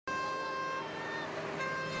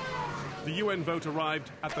The UN vote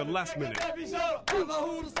arrived at the last minute.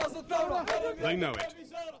 They know it.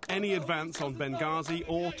 Any advance on Benghazi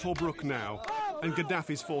or Tobruk now, and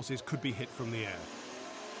Gaddafi's forces could be hit from the air.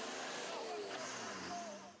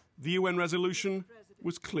 The UN resolution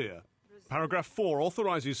was clear. Paragraph 4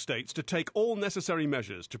 authorises states to take all necessary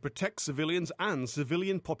measures to protect civilians and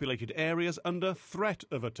civilian-populated areas under threat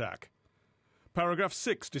of attack. Paragraph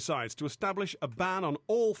 6 decides to establish a ban on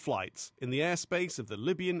all flights in the airspace of the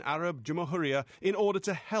Libyan Arab Jamhuriya in order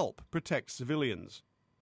to help protect civilians.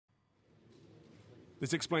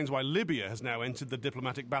 This explains why Libya has now entered the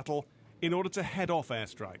diplomatic battle in order to head off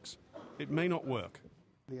airstrikes. It may not work.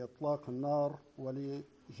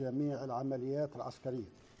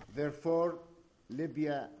 Therefore,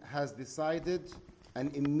 Libya has decided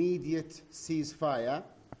an immediate ceasefire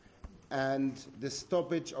and the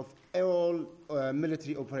stoppage of all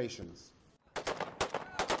military operations.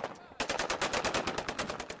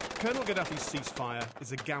 Colonel Gaddafi's ceasefire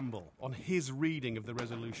is a gamble on his reading of the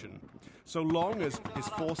resolution. So long as his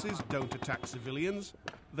forces don't attack civilians,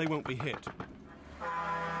 they won't be hit.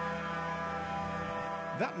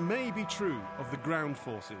 That may be true of the ground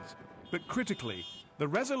forces, but critically, the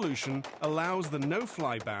resolution allows the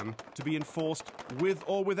no-fly ban to be enforced with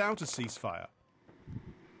or without a ceasefire.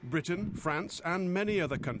 Britain, France and many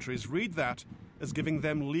other countries read that as giving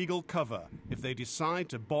them legal cover if they decide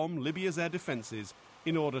to bomb Libya's air defences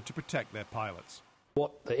in order to protect their pilots.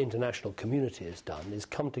 What the international community has done is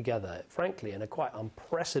come together, frankly, in a quite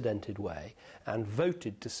unprecedented way and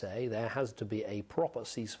voted to say there has to be a proper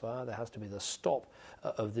ceasefire, there has to be the stop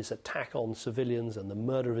of this attack on civilians and the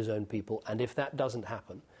murder of his own people, and if that doesn't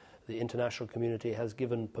happen, the international community has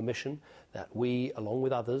given permission that we, along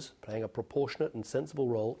with others, playing a proportionate and sensible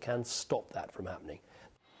role, can stop that from happening.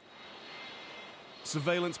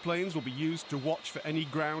 Surveillance planes will be used to watch for any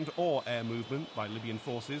ground or air movement by Libyan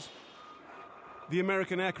forces. The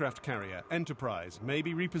American aircraft carrier, Enterprise, may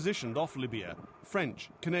be repositioned off Libya. French,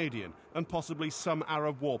 Canadian and possibly some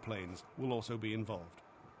Arab warplanes will also be involved.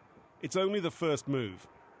 It's only the first move.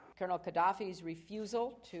 Colonel Gaddafi's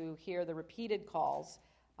refusal to hear the repeated calls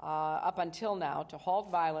up until now to halt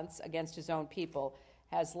violence against his own people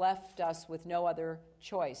has left us with no other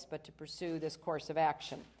choice but to pursue this course of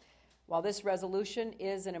action. While this resolution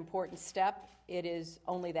is an important step, it is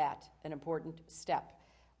only that, an important step.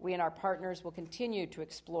 We and our partners will continue to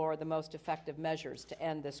explore the most effective measures to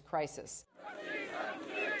end this crisis.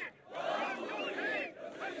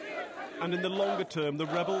 And in the longer term, the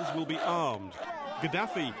rebels will be armed.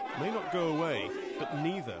 Gaddafi may not go away, but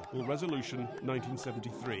neither will Resolution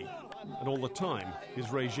 1973. And all the time,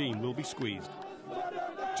 his regime will be squeezed.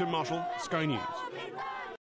 Tim Marshall, Sky News.